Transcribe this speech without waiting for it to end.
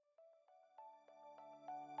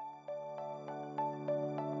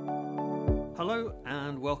Hello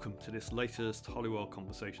and welcome to this latest Holywell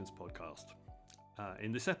Conversations podcast.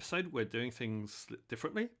 In this episode, we're doing things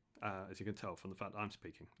differently, as you can tell from the fact I'm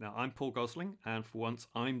speaking. Now, I'm Paul Gosling, and for once,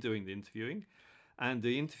 I'm doing the interviewing. And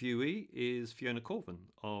the interviewee is Fiona Corvan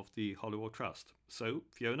of the Holywell Trust. So,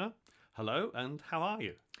 Fiona, hello, and how are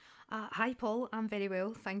you? Hi, Paul. I'm very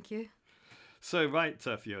well, thank you. So,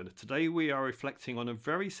 Fiona, today we are reflecting on a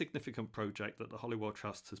very significant project that the Holywell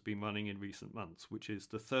Trust has been running in recent months, which is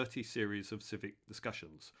the 30 series of civic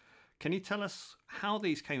discussions. Can you tell us how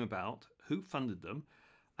these came about, who funded them,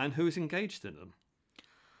 and who is engaged in them?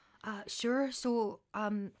 Sure. So,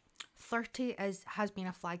 30 has been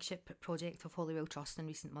a flagship project of Holywell Trust in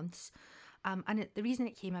recent months. The reason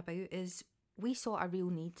it came about is we saw a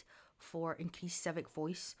real need for increased civic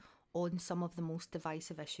voice on some of the most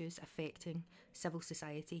divisive issues affecting civil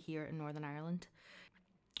society here in Northern Ireland.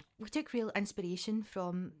 We took real inspiration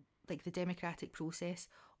from the democratic process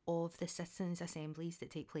of the citizens' assemblies that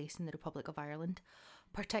take place in the Republic of Ireland,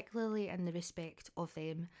 particularly in the respect of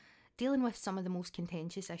them dealing with some of the most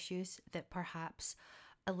contentious issues that perhaps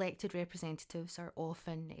elected representatives are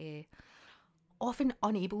often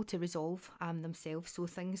unable to resolve themselves. So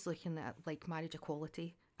things looking at like marriage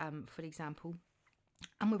equality, for example.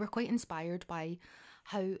 And we were quite inspired by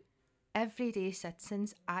how everyday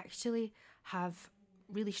citizens actually have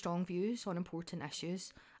really strong views on important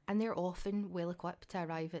issues, and they're often well equipped to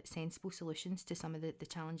arrive at sensible solutions to some of the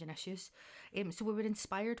challenging issues. So we were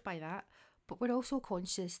inspired by that, but we're also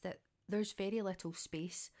conscious that there's very little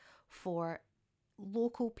space for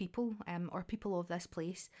local people or people of this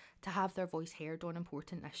place to have their voice heard on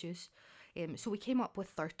important issues. So we came up with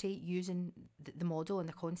 30 using the model and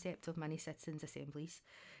the concept of mini citizens' assemblies,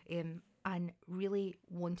 and really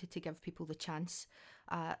wanted to give people the chance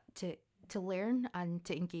to learn and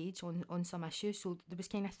to engage on some issues. So there was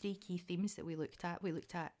kind of three key themes that we looked at. We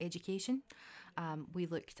looked at education, we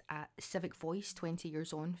looked at civic voice 20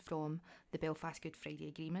 years on from the Belfast Good Friday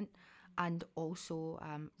Agreement, and also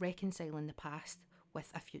reconciling the past with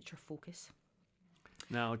a future focus.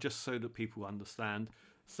 Now, just so that people understand,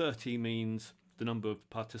 30 means the number of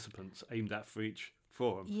participants aimed at for each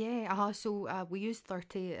forum. Yeah, so we used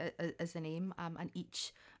 30 as the name, and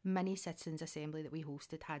each mini citizens assembly that we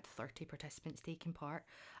hosted had 30 participants taking part,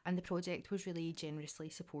 and the project was really generously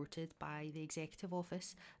supported by the Executive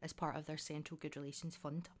Office as part of their Central Good Relations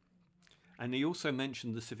Fund. And he also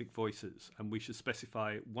mentioned the civic voices, and we should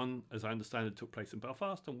specify one, as I understand it, took place in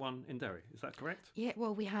Belfast and one in Derry. Is that correct? Yeah,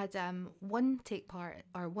 well, we had one take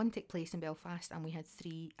place in Belfast, and we had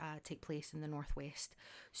three take place in the Northwest.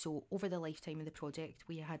 So over the lifetime of the project,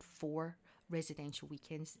 we had 4 residential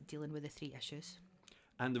weekends dealing with the 3 issues.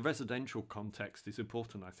 And the residential context is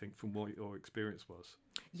important, I think, from what your experience was.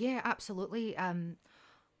 Yeah, absolutely.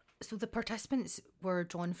 So the participants were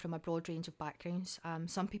drawn from a broad range of backgrounds,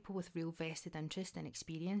 some people with real vested interest and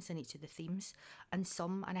experience in each of the themes, and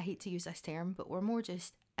some, and I hate to use this term, but were more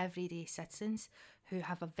just everyday citizens who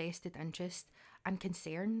have a vested interest and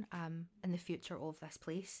concern in the future of this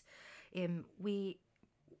place.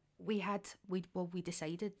 We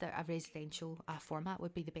decided that a residential format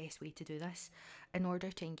would be the best way to do this in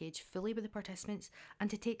order to engage fully with the participants and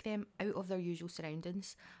to take them out of their usual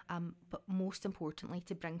surroundings, but most importantly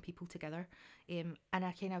to bring people together in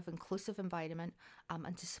a kind of inclusive environment,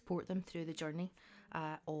 and to support them through the journey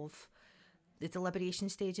of the deliberation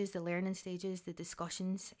stages, the learning stages, the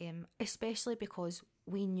discussions, especially because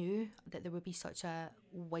we knew that there would be such a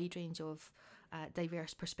wide range of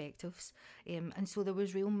diverse perspectives. And so there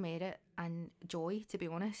was real merit and joy, to be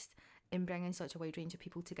honest, in bringing such a wide range of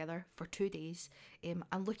people together for 2 days, and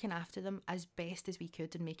looking after them as best as we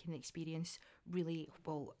could and making the experience really,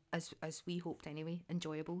 well, as we hoped anyway,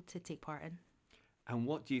 enjoyable to take part in. And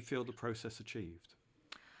what do you feel the process achieved?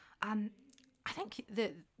 I think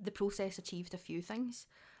the process achieved a few things.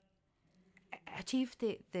 It achieved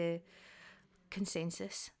the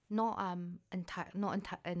consensus, not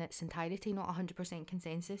in its entirety, not 100%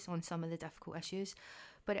 consensus on some of the difficult issues,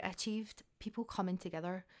 but it achieved people coming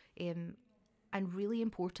together, and really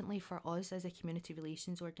importantly for us as a community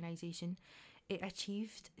relations organisation, it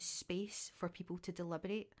achieved space for people to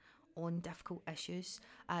deliberate on difficult issues,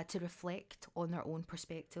 to reflect on their own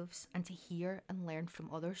perspectives and to hear and learn from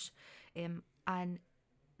others. And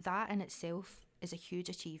that in itself is a huge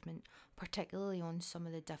achievement, particularly on some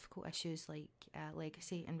of the difficult issues like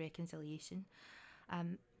legacy and reconciliation.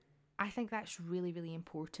 I think that's really, really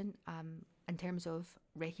important in terms of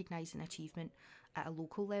recognising achievement at a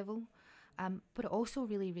local level, but it also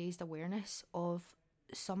really raised awareness of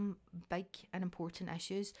some big and important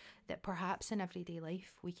issues that perhaps in everyday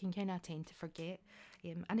life we can kind of tend to forget,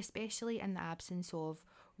 and especially in the absence of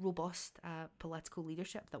robust political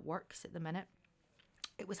leadership that works at the minute.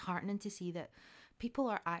 It was heartening to see that people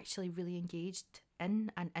are actually really engaged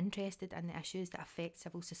in and interested in the issues that affect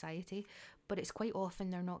civil society, but it's quite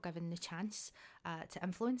often they're not given the chance to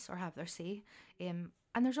influence or have their say. And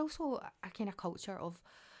there's also a kind of culture of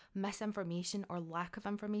misinformation or lack of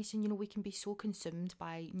information. You know, we can be so consumed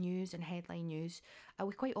by news and headline news,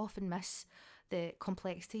 we quite often miss the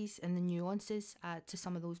complexities and the nuances to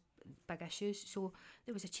some of those big issues. So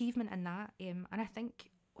there was achievement in that, and I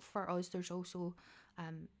think for us there's also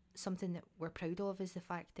something that we're proud of is the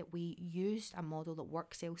fact that we used a model that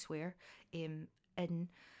works elsewhere in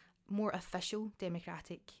more official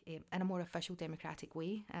democratic in a more official democratic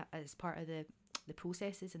way as part of the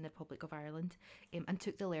processes in the Republic of Ireland, and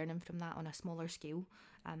took the learning from that on a smaller scale,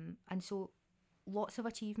 and so lots of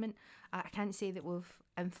achievement. I can't say that we've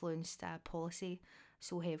influenced policy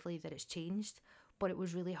so heavily that it's changed, but it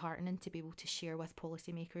was really heartening to be able to share with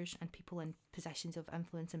policymakers and people in positions of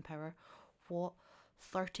influence and power what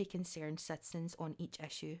 30 concerned citizens on each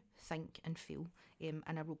issue think and feel in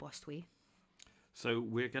a robust way. So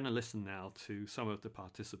we're going to listen now to some of the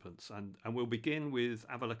participants, and we'll begin with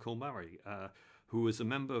Avila Kilmurray, who was a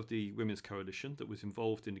member of the Women's Coalition that was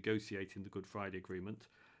involved in negotiating the Good Friday Agreement.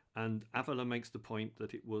 And Avila makes the point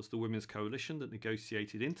that it was the Women's Coalition that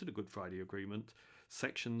negotiated into the Good Friday Agreement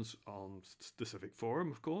sections on the Civic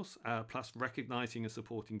Forum, of course, plus recognising and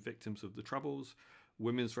supporting victims of the Troubles,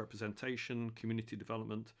 women's representation, community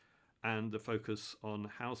development, and the focus on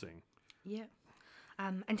housing. Yeah.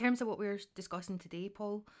 In terms of what we're discussing today,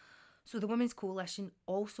 Paul, so the Women's Coalition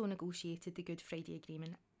also negotiated the Good Friday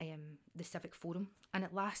Agreement, the Civic Forum, and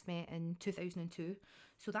it last met in 2002.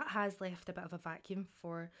 So that has left a bit of a vacuum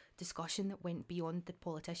for discussion that went beyond the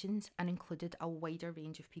politicians and included a wider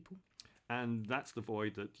range of people. And that's the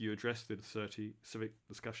void that you addressed in 30 civic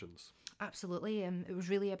discussions. Absolutely. It was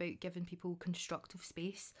really about giving people constructive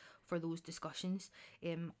space for those discussions,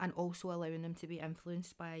 and also allowing them to be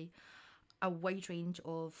influenced by a wide range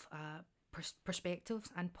of perspectives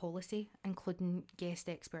and policy, including guest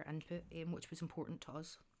expert input, which was important to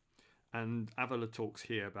us. And Avila talks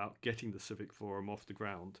here about getting the Civic Forum off the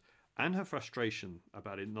ground and her frustration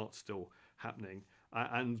about it not still happening.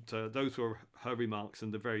 And those were her remarks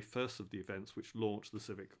in the very first of the events which launched the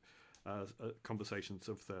Civic Conversations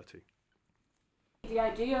of 30. The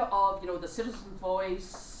idea of, the citizen voice,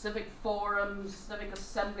 civic forums, civic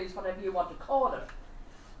assemblies, whatever you want to call it,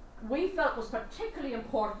 we felt was particularly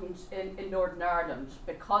important in Northern Ireland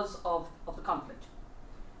because of the conflict.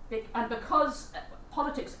 And because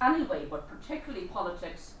politics anyway, but particularly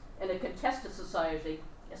politics in a contested society,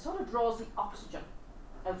 it sort of draws the oxygen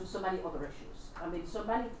out of so many other issues. I mean, so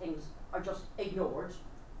many things are just ignored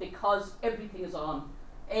because everything is on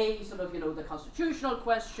A, the constitutional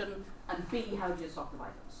question, and B, how do you stop the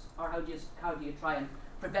violence? Or how do you try and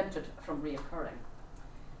prevent it from reoccurring?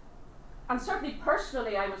 And certainly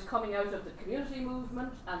personally, I was coming out of the community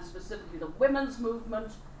movement and specifically the women's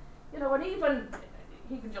movement, and even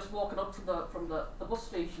just walking up from the bus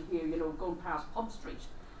station here, going past Pump Street,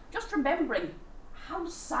 just remembering how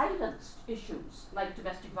silenced issues like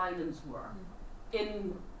domestic violence were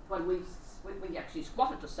when we actually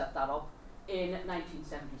squatted to set that up in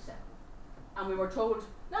 1977. And we were told,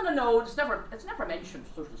 no, it's never mentioned,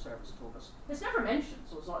 social service told us. It's never mentioned,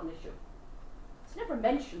 so it's not an issue. It's never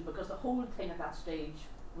mentioned because the whole thing at that stage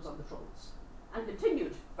was on the Troubles and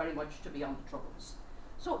continued very much to be on the Troubles.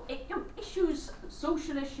 So issues,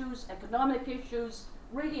 social issues, economic issues,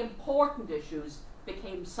 really important issues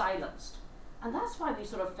became silenced. And that's why we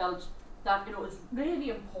sort of felt that it was really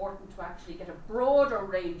important to actually get a broader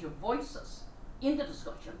range of voices in the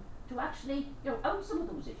discussion to actually out some of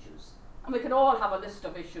those issues. And we can all have a list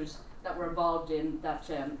of issues that we're involved in that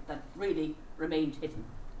really remained hidden.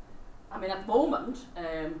 I mean, at the moment,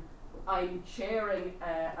 I'm chairing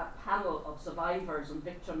a panel of survivors and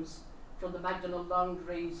victims from the Magdalene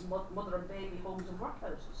Laundries, mother and baby homes and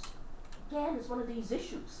workhouses. Again, it's one of these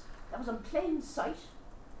issues that was in plain sight,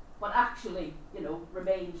 but actually,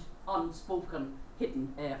 remained unspoken,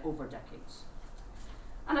 hidden over decades.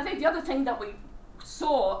 And I think the other thing that we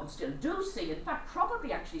saw and still do see, in fact,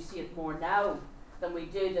 probably actually see it more now than we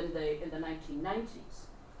did in the 1990s,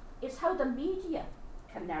 is how the media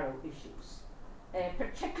can narrow issues,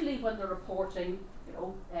 particularly when they're reporting,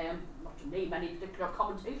 not to name any particular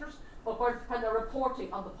commentators, but when they're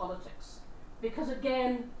reporting on the politics. Because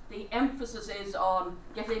again, the emphasis is on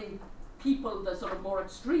getting people, the sort of more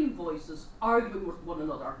extreme voices, arguing with one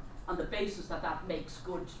another on the basis that makes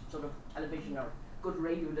good sort of television or good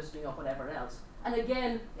radio listening or whatever else. And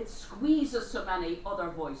again, it squeezes so many other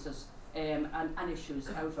voices and issues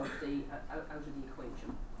out of the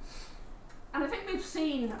equation. And I think we've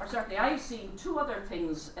seen, or certainly I've seen, two other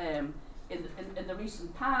things in the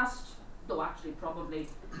recent past, though actually probably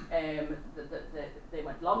they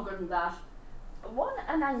went longer than that. One,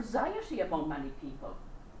 an anxiety among many people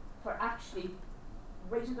for actually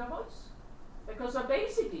raising their voice. Because they're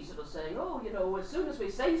basically sort of saying, oh, you know, as soon as we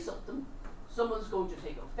say something, someone's going to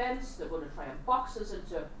take offence, they're going to try and box us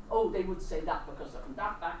into, oh, they would say that because they're from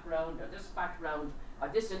that background, or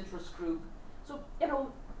this interest group. So, you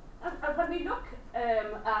know, and when we look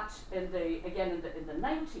at, in the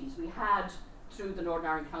 90s, we had, through the Northern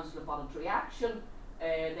Ireland Council of Voluntary Action,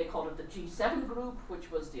 they called it the G7 group,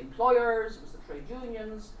 which was the employers, it was the trade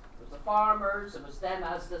unions, it was the farmers, it was them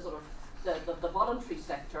as the sort of the voluntary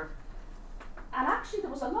sector. And actually there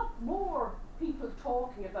was a lot more people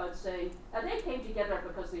talking about saying, and they came together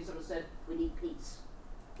because they sort of said, we need peace.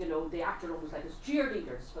 You know, they acted almost like as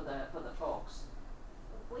cheerleaders for the talks.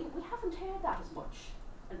 We haven't heard that as much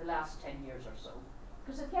in the last 10 years or so.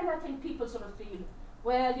 Because again, I think people sort of feel,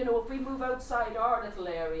 well, you know, if we move outside our little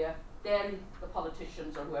area, then the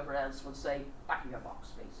politicians or whoever else will say, back in your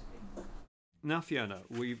box, basically. Now, Fiona,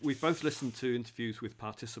 we've both listened to interviews with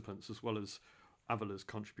participants as well as Avila's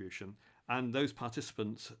contribution, and those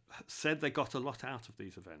participants said they got a lot out of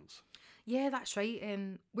these events. Yeah, that's right.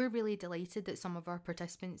 We're really delighted that some of our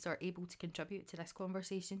participants are able to contribute to this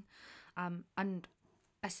conversation. And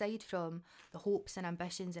aside from the hopes and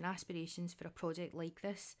ambitions and aspirations for a project like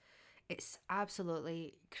this, it's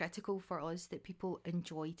absolutely critical for us that people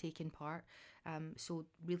enjoy taking part. So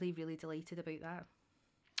really, really delighted about that.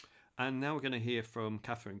 And now we're going to hear from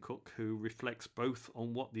Catherine Cooke, who reflects both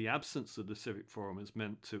on what the absence of the Civic Forum has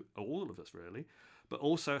meant to all of us, really, but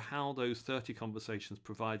also how those 30 conversations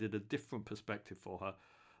provided a different perspective for her,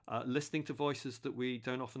 listening to voices that we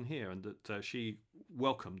don't often hear and that she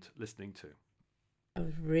welcomed listening to. I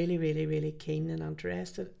was really, really, really keen and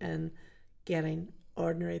interested in getting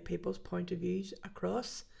ordinary people's point of views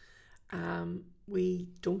across. We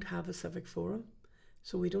don't have a Civic Forum,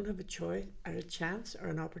 so we don't have a choice or a chance or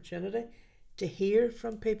an opportunity to hear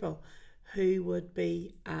from people who would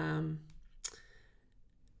be, who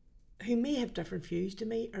may have different views to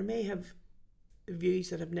me or may have views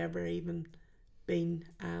that have never even been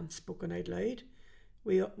spoken out loud.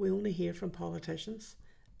 We only hear from politicians,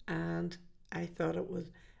 and I thought it was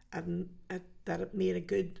that it made a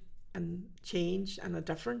good and change and a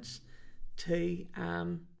difference to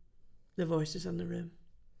the voices in the room.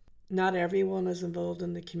 Not everyone is involved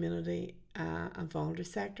in the community and voluntary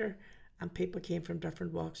sector, and people came from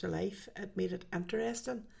different walks of life. It made it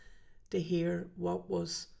interesting to hear what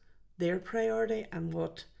was their priority and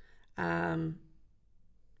what their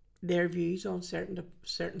views on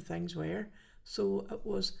certain things were. So it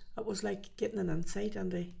was like getting an insight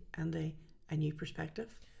and a new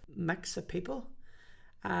perspective, mix of people.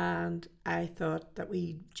 And I thought that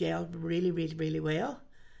we gelled really, really, really well.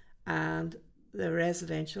 And the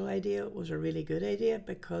residential idea was a really good idea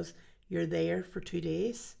because you're there for 2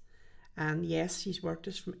 days. And yes, she's worked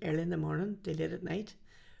us from early in the morning to late at night.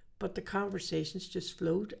 But the conversations just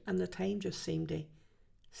flowed and the time just seemed to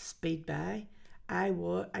speed by. I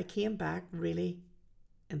came back really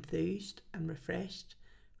enthused and refreshed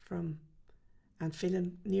and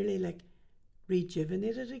feeling nearly like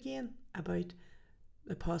rejuvenated again about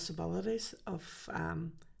the possibilities of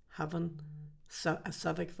having a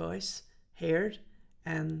civic voice heard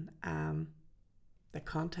in the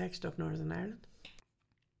context of Northern Ireland.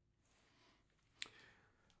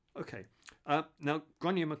 Okay. Now,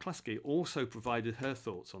 Grainne McCloskey also provided her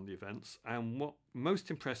thoughts on the events, and what most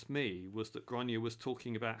impressed me was that Grainne was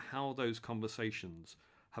talking about how those conversations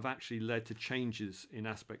have actually led to changes in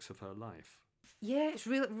aspects of her life. Yeah, it's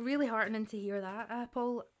really, really heartening to hear that,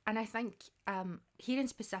 Paul. And I think hearing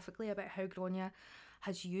specifically about how Grainne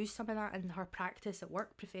has used some of that in her practice at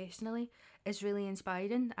work professionally is really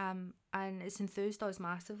inspiring, and it's enthused us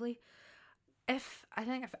massively. If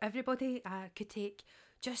everybody could take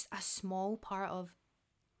just a small part of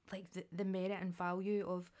like the merit and value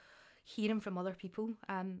of hearing from other people,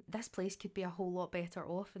 this place could be a whole lot better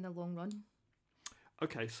off in the long run.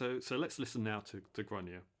 Okay, so let's listen now to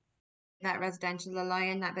Grainne. That residential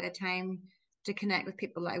allowing that bit of time to connect with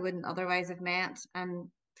people that I wouldn't otherwise have met, and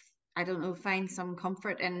I don't know, find some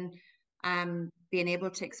comfort in being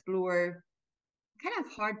able to explore kind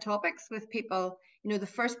of hard topics with people. You know, the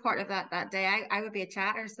first part of that day, I would be a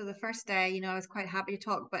chatter. So the first day, you know, I was quite happy to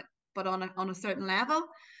talk, but on a certain level.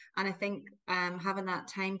 And I think having that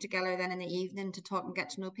time together then in the evening to talk and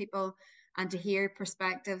get to know people and to hear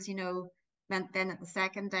perspectives, you know, meant then at the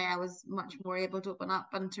second day I was much more able to open up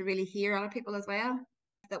and to really hear other people as well.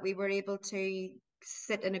 That we were able to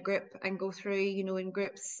sit in a group and go through, in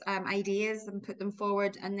groups, ideas and put them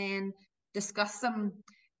forward, and then discuss them,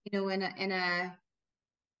 in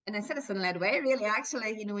a citizen-led way, really,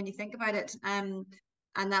 actually, when you think about it. And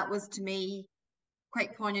that was, to me,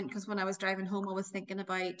 quite poignant, because when I was driving home, I was thinking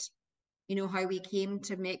about, how we came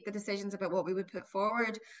to make the decisions about what we would put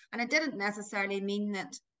forward. And it didn't necessarily mean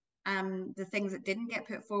that the things that didn't get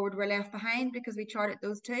put forward were left behind, because we charted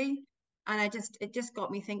those too. And it just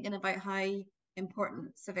got me thinking about how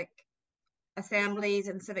important civic assemblies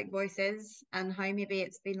and civic voice is, and how maybe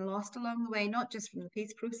it's been lost along the way, not just from the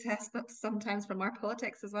peace process, but sometimes from our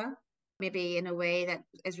politics as well. Maybe in a way that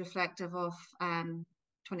is reflective of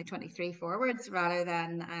 2023 forwards, rather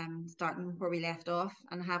than starting where we left off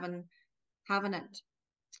and having it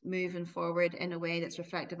moving forward in a way that's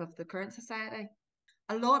reflective of the current society.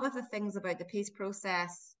 A lot of the things about the peace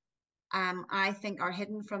process, I think, are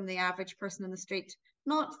hidden from the average person in the street,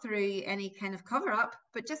 not through any kind of cover-up,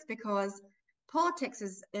 but just because politics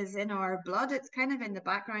is in our blood. It's kind of in the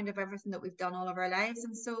background of everything that we've done all of our lives.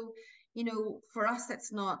 And so, for us,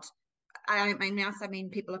 it's not, I mean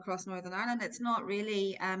people across Northern Ireland, it's not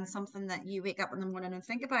really something that you wake up in the morning and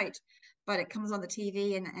think about, but it comes on the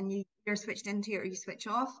TV and you're switched into it, or you switch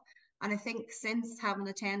off. And I think since having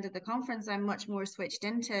attended the conference, I'm much more switched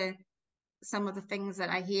into some of the things that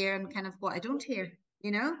I hear and kind of what I don't hear,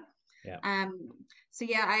 Yeah. So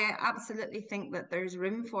yeah, I absolutely think that there's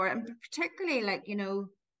room for it, and particularly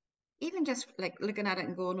even just like looking at it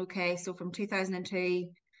and going, okay, so from 2002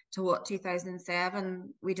 to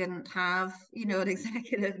 2007, we didn't have, an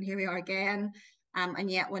executive, and here we are again. And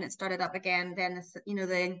yet when it started up again, then,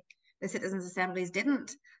 the citizens' assemblies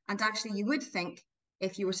didn't. And actually you would think,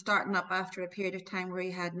 if you were starting up after a period of time where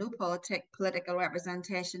you had no political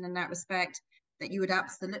representation in that respect, that you would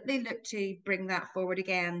absolutely look to bring that forward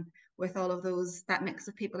again with all of that mix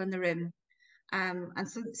of people in the room. And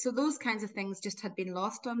so those kinds of things just had been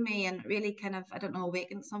lost on me, and really kind of, I don't know,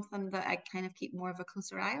 awakened something that I kind of keep more of a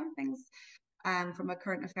closer eye on things from a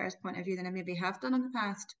current affairs point of view than I maybe have done in the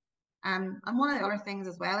past. And one of the other things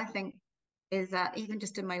as well, I think, is that even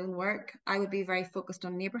just in my own work, I would be very focused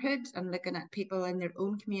on neighbourhood and looking at people in their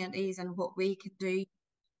own communities and what we could do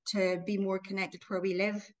to be more connected where we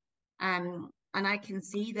live. And I can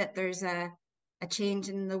see that there's a change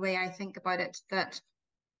in the way I think about it, that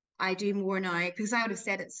I do more now, because I would have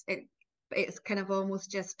said it's kind of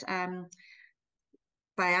almost just by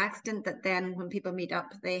accident that then when people meet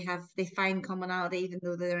up, they find commonality, even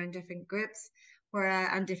though they're in different groups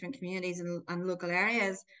and different communities and local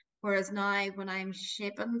areas. Whereas now, when I'm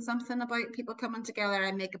shaping something about people coming together,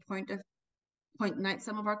 I make a point of pointing out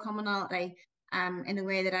some of our commonality in a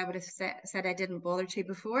way that I would have said I didn't bother to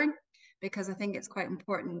before, because I think it's quite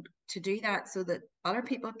important to do that so that other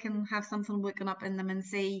people can have something waking up in them and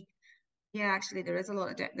see, yeah, actually there's a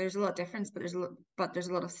lot of difference, but there's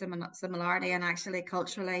a lot of similarity, and actually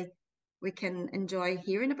culturally we can enjoy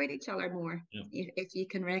hearing about each other more. Yeah. If you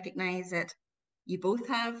can recognize that you both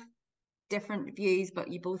have different views, but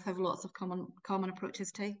you both have lots of common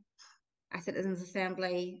approaches too. A citizens'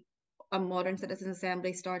 assembly, a modern citizens'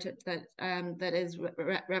 assembly started that is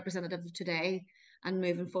representative of today and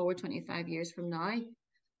moving forward 25 years from now.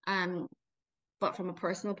 But from a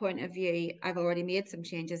personal point of view, I've already made some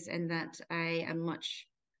changes in that I am much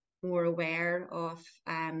more aware of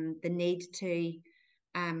the need to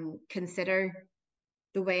consider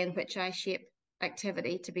the way in which I shape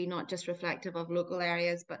activity to be not just reflective of local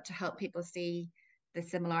areas, but to help people see the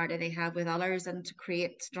similarity they have with others, and to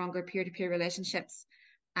create stronger peer-to-peer relationships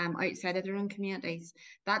outside of their own communities.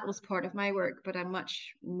 That was part of my work, but I'm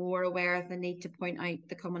much more aware of the need to point out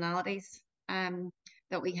the commonalities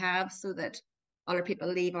that we have, so that other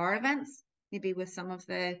people leave our events maybe with some of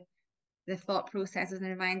the thought processes in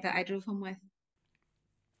their mind that I drove home with.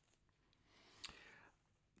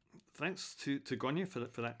 Thanks to Grainne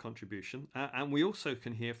for that contribution. And we also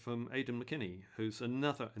can hear from Aidan McKinney, who's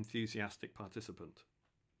another enthusiastic participant.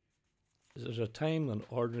 There's a time when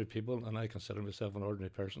ordinary people, and I consider myself an ordinary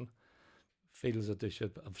person, feels that they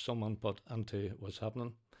should have some input into what's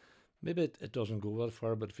happening. Maybe it doesn't go that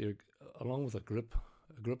far, but if you're along with a group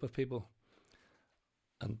of people,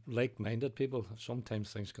 and like-minded people,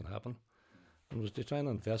 sometimes things can happen. And was to try and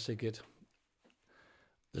investigate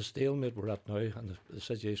the stalemate we're at now, and the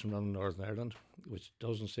situation around Northern Ireland, which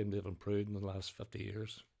doesn't seem to have improved in the last 50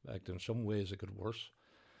 years. In fact, in some ways it got worse.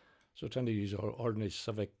 So trying to use our ordinary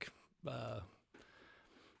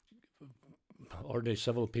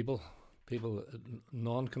civil people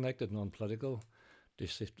non-connected, non-political, to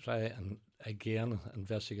try and again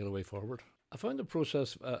investigate a way forward. I found the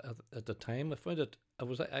process at the time, I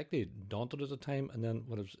was actually daunted at the time, and then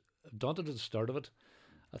when I was daunted at the start of it,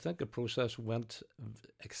 I think the process went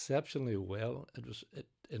exceptionally well.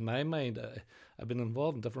 In my mind, I've been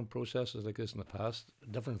involved in different processes like this in the past,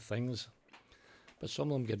 different things, but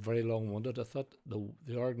some of them get very long-winded. I thought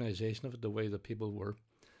the organisation of it, the way that people were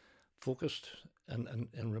focused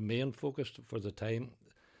and remained focused for the time,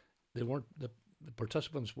 the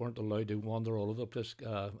participants weren't allowed to wander all over the place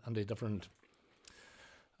and the different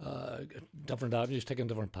avenues, taking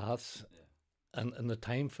different paths. Yeah. And the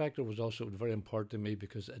time factor was also very important to me,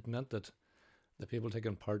 because it meant that the people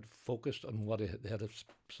taking part focused on what they had a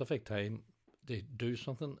specific time to do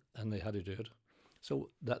something, and they had to do it. So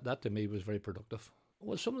that to me was very productive.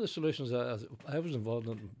 Well, some of the solutions, I was involved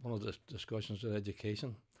in one of the discussions with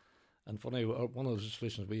education. And funny, one of the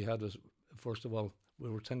solutions we had was, first of all, we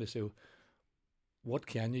were trying to say, what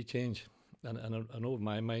can you change? And I know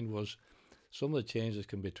my mind was, some of the changes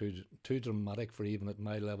can be too dramatic for even at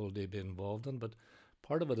my level to be involved in, but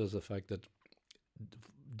part of it is the fact that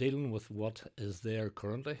dealing with what is there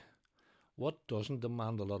currently, what doesn't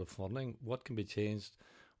demand a lot of funding, what can be changed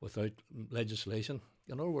without legislation.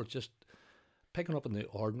 In other words, just picking up on the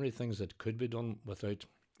ordinary things that could be done without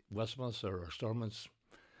Westminster or Stormont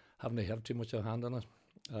having to have too much of a hand in it.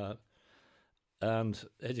 And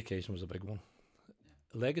education was a big one.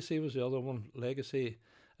 Yeah. Legacy was the other one. Legacy,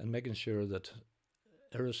 and making sure that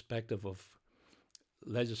irrespective of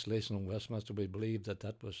legislation in Westminster, we believed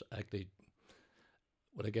that was actually,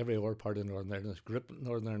 like every other part of Northern Ireland, group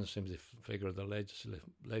Northern Ireland seems to figure the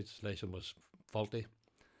legislation was faulty,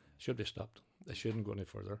 should be stopped. They shouldn't go any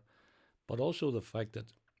further. But also the fact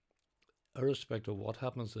that irrespective of what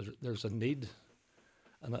happens, there's a need,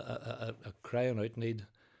 and a crying out need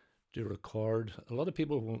to record. A lot of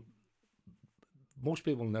people most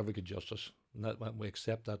people will never get justice. When we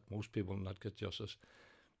accept that, most people will not get justice.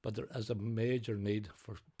 But there is a major need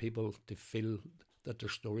for people to feel that their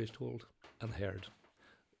story is told and heard.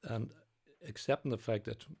 And accepting the fact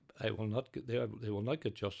that they will not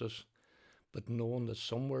get justice, but knowing that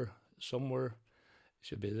somewhere, it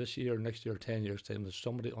should be this year, next year, 10 years' time, that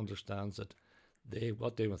somebody understands that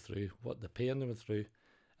what they went through, what the pain they went through,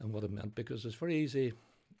 and what it meant. Because it's very easy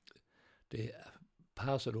to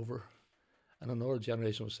pass it over. And another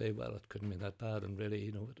generation will say, well, it couldn't be that bad, and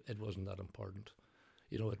really, it wasn't that important.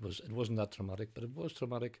 It wasn't that traumatic, but it was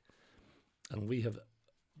traumatic. And we have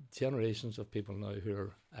generations of people now who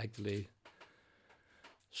are actually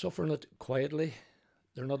suffering it quietly.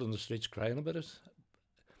 They're not on the streets crying about it.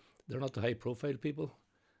 They're not the high-profile people.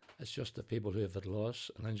 It's just the people who have had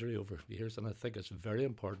loss and injury over years. And I think it's very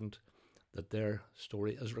important that their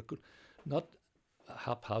story is not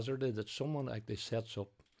haphazardly, that someone actually sets up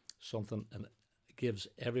something and gives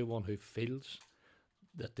everyone who feels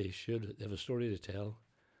that they have a story to tell,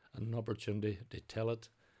 an opportunity to tell it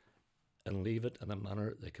and leave it in a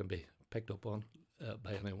manner that can be picked up on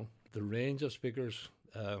by anyone. The range of speakers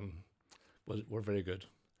were very good.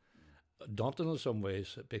 Daunting in some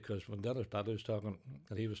ways, because when Dennis Bradley was talking,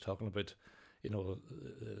 and he was talking about,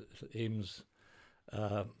 Eames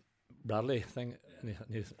Bradley thing,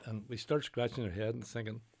 and we start scratching our head and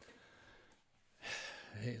thinking,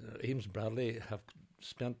 Eames Bradley have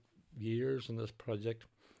spent years in this project.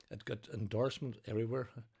 It got endorsement everywhere,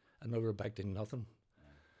 and now we're back to nothing.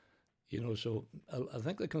 So I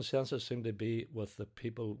think the consensus seemed to be with the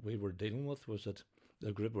people we were dealing with, was that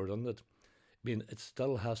the group were in that. It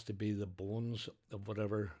still has to be the bones of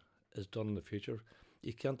whatever is done in the future.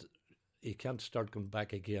 You can't start going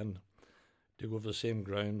back again to go over the same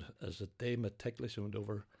ground as that they meticulously went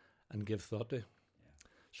over and give thought to. Yeah.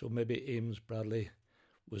 So maybe Eames Bradley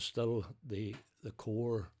was still the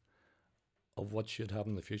core of what should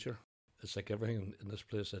happen in the future. It's like everything in this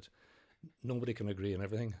place, that nobody can agree on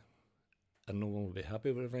everything and no one will be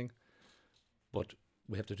happy with everything, but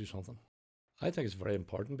we have to do something. I think it's very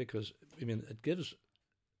important because, it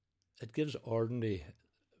gives ordinary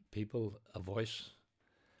people a voice.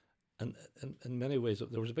 And in many ways,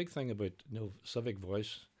 there was a big thing about, civic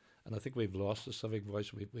voice, and I think we've lost the civic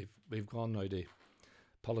voice. We've gone now to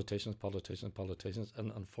politicians,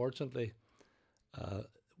 and unfortunately,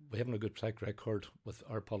 we haven't a good track record with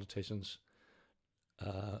our politicians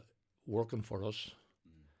working for us.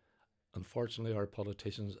 Unfortunately, our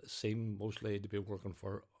politicians seem mostly to be working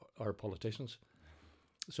for our politicians.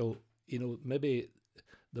 So, maybe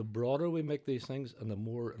the broader we make these things and the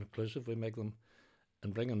more inclusive we make them,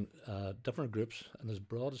 and bringing different groups and as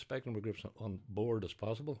broad a spectrum of groups on board as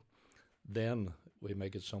possible, then we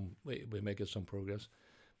make it some progress.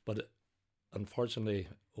 But unfortunately,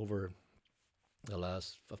 over the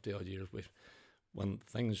last 50 odd years, when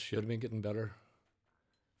things should have been getting better.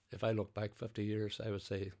 If I look back 50 years, I would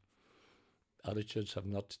say attitudes have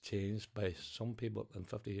not changed by some people in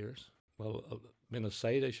 50 years. Well, a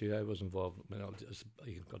side issue I was involved in,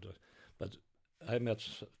 but I met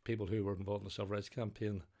people who were involved in the civil rights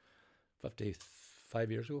campaign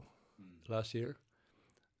 55 years ago, last year,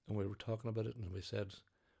 and we were talking about it, and we said,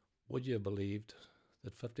 would you have believed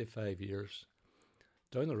that 55 years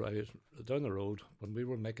down the road, when we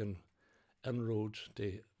were making inroads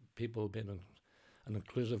to people being an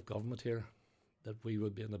inclusive government here, that we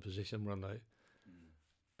would be in the position we're now?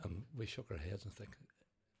 And we shook our heads and think,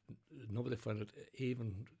 nobody found it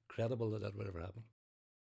even credible that would ever happen.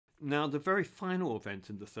 Now, the very final event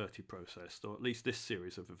in the 30 process, or at least this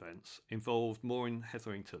series of events, involved Maureen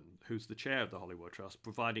Hetherington, who's the chair of the Holywell Trust,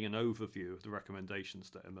 providing an overview of the recommendations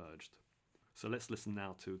that emerged. So let's listen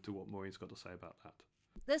now to what Maureen's got to say about that.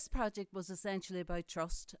 This project was essentially about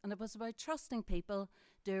trust, and it was about trusting people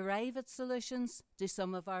to arrive at solutions to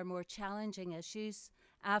some of our more challenging issues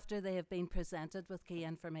after they have been presented with key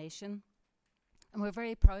information. And we're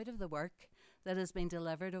very proud of the work that has been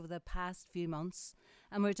delivered over the past few months,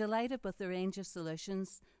 and we're delighted with the range of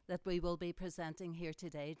solutions that we will be presenting here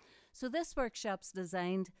today. So this workshop's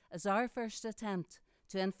designed as our first attempt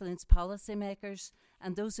to influence policymakers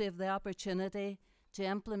and those who have the opportunity to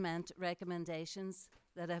implement recommendations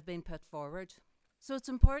that have been put forward. So it's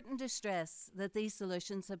important to stress that these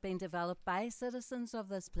solutions have been developed by citizens of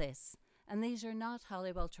this place, and these are not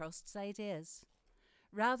Holywell Trust's ideas.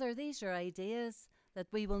 Rather, these are ideas that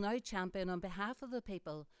we will now champion on behalf of the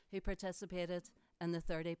people who participated in the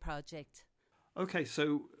 30 project. Okay,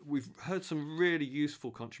 so we've heard some really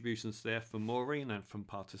useful contributions there from Maureen and from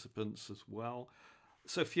participants as well.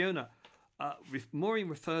 So Fiona, Maureen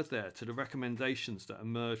referred there to the recommendations that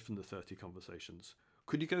emerged from the 30 conversations.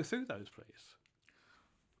 Could you go through those, please?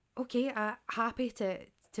 Okay, happy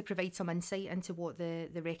to provide some insight into what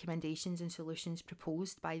the recommendations and solutions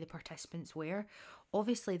proposed by the participants were.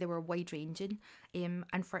 Obviously, they were wide-ranging,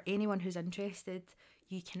 and for anyone who's interested,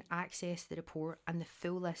 you can access the report and the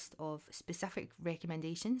full list of specific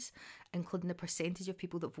recommendations, including the percentage of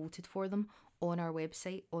people that voted for them, on our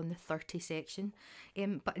website on the 30 section.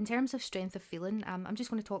 But in terms of strength of feeling, I'm just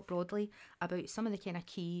going to talk broadly about some of the kind of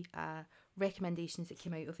key recommendations that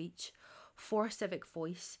came out of each. For Civic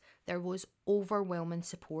Voice, there was overwhelming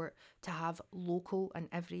support to have local and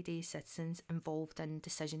everyday citizens involved in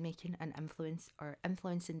decision making and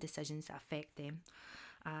influencing decisions that affect them.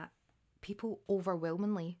 People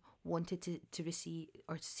overwhelmingly wanted to receive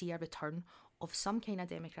or to see a return of some kind of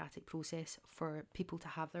democratic process for people to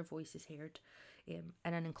have their voices heard in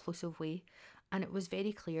an inclusive way. And it was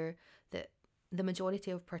very clear that the majority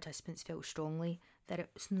of participants felt strongly that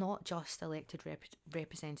it's not just elected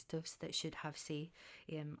representatives that should have say,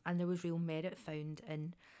 and there was real merit found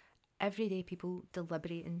in everyday people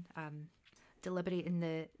deliberating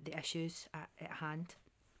the issues at hand,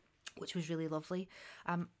 which was really lovely.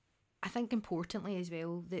 I think importantly as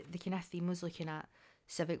well, the kind of theme was looking at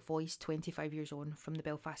civic voice 25 years on from the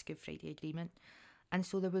Belfast Good Friday Agreement. And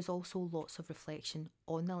so there was also lots of reflection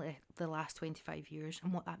on the last 25 years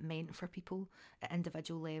and what that meant for people at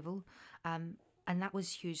individual level. And that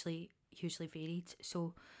was hugely varied.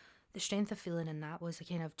 So the strength of feeling in that was a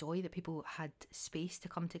kind of joy that people had space to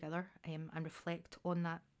come together and reflect on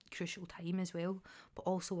that crucial time as well, but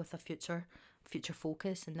also with a future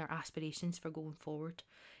focus and their aspirations for going forward.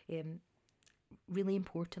 Really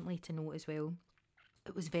importantly to note as well,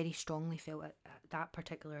 it was very strongly felt at that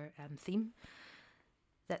particular theme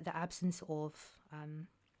that the absence of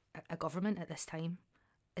a government at this time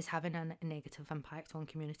is having a negative impact on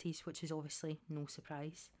communities, which is obviously no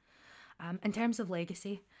surprise. In terms of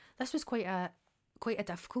legacy, this was quite a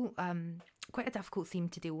difficult theme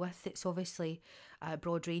to deal with. It's obviously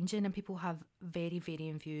broad ranging, and people have very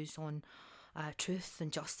varying views on truth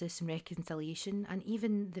and justice and reconciliation, and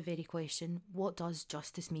even the very question, what does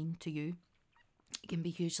justice mean to you? It can be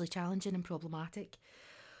hugely challenging and problematic.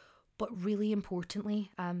 But really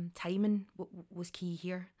importantly, timing was key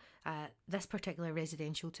here. This particular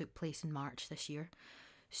residential took place in March this year.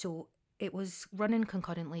 So it was running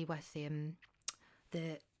concurrently with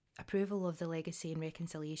the approval of the Legacy and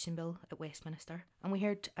Reconciliation Bill at Westminster. And we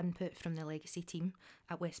heard input from the Legacy team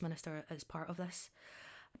at Westminster as part of this.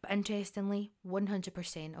 But interestingly,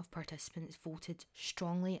 100% of participants voted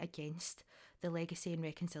strongly against the Legacy and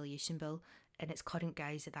Reconciliation Bill in its current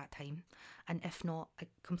guise at that time, and if not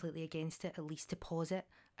completely against it, at least to pause it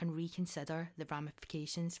and reconsider the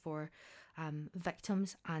ramifications for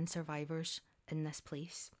victims and survivors in this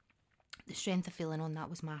place. The strength of feeling on that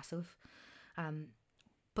was massive,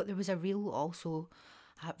 but there was a real also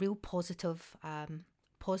real positive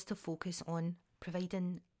focus on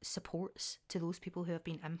providing supports to those people who have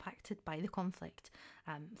been impacted by the conflict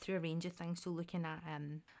through a range of things. So looking at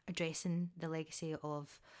addressing the legacy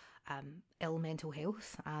of ill mental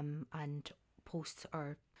health and post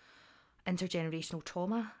or intergenerational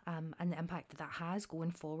trauma and the impact that has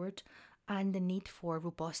going forward, and the need for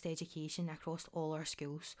robust education across all our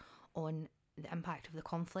schools on the impact of the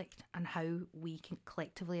conflict and how we can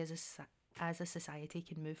collectively as a society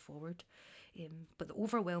can move forward. But the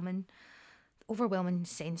overwhelming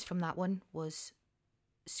sense from that one was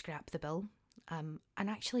scrap the bill. And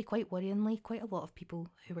actually, quite worryingly, quite a lot of people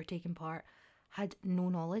who were taking part had no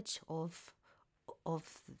knowledge of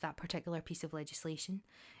that particular piece of legislation.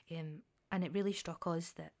 And it really struck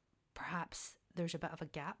us that perhaps there's a bit of a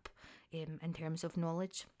gap in terms of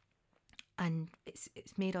knowledge. And it's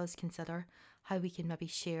made us consider how we can maybe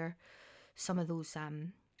share some of those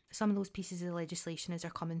pieces of legislation as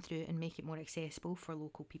they're coming through and make it more accessible for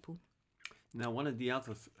local people. Now, one of the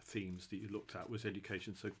other themes that you looked at was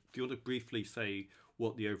education. So do you want to briefly say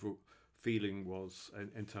what the overall feeling was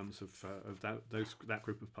in terms of that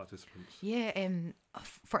group of participants? Yeah,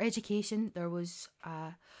 for education, there was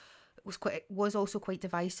was also quite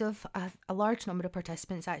divisive. A large number of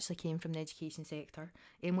participants actually came from the education sector,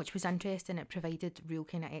 which was interesting. It provided real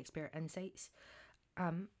kind of expert insights.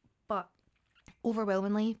 But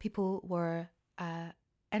overwhelmingly, people were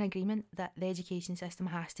in agreement that the education system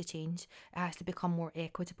has to change. It has to become more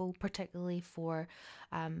equitable, particularly for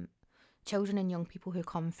children and young people who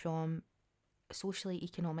come from socially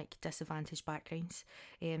economic disadvantaged backgrounds.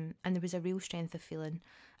 And there was a real strength of feeling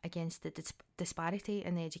against the disparity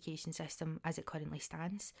in the education system as it currently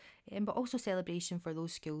stands, but also celebration for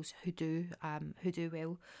those schools who do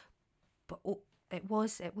well. But it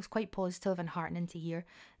was quite positive and heartening to hear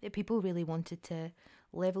that people really wanted to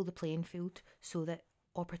level the playing field so that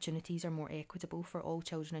opportunities are more equitable for all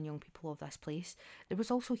children and young people of this place. There was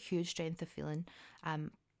also huge strength of feeling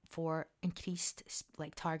for increased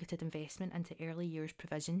targeted investment into early years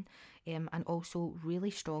provision, and also really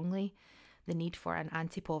strongly the need for an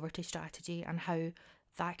anti-poverty strategy and how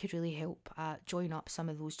that could really help join up some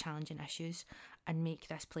of those challenging issues and make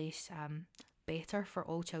this place better for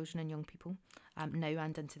all children and young people now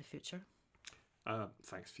and into the future.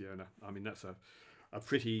 Thanks, Fiona. I mean, that's a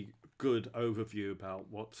pretty good overview about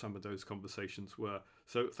what some of those conversations were.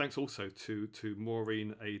 So thanks also to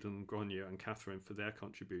Maureen, Aidan, Grainne and Catherine for their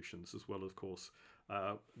contributions, as well, of course,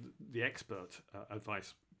 the expert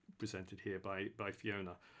advice presented here by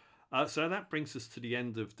Fiona. So that brings us to the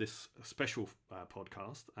end of this special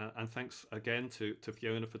podcast. And thanks again to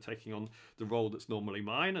Fiona for taking on the role that's normally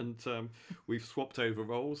mine. And we've swapped over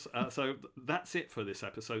roles. So that's it for this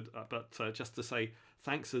episode. But just to say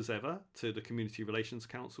thanks as ever to the Community Relations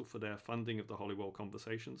Council for their funding of the Holywell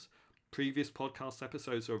Conversations. Previous podcast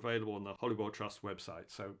episodes are available on the Holywell Trust website.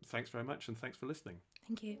 So thanks very much and thanks for listening.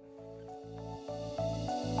 Thank you.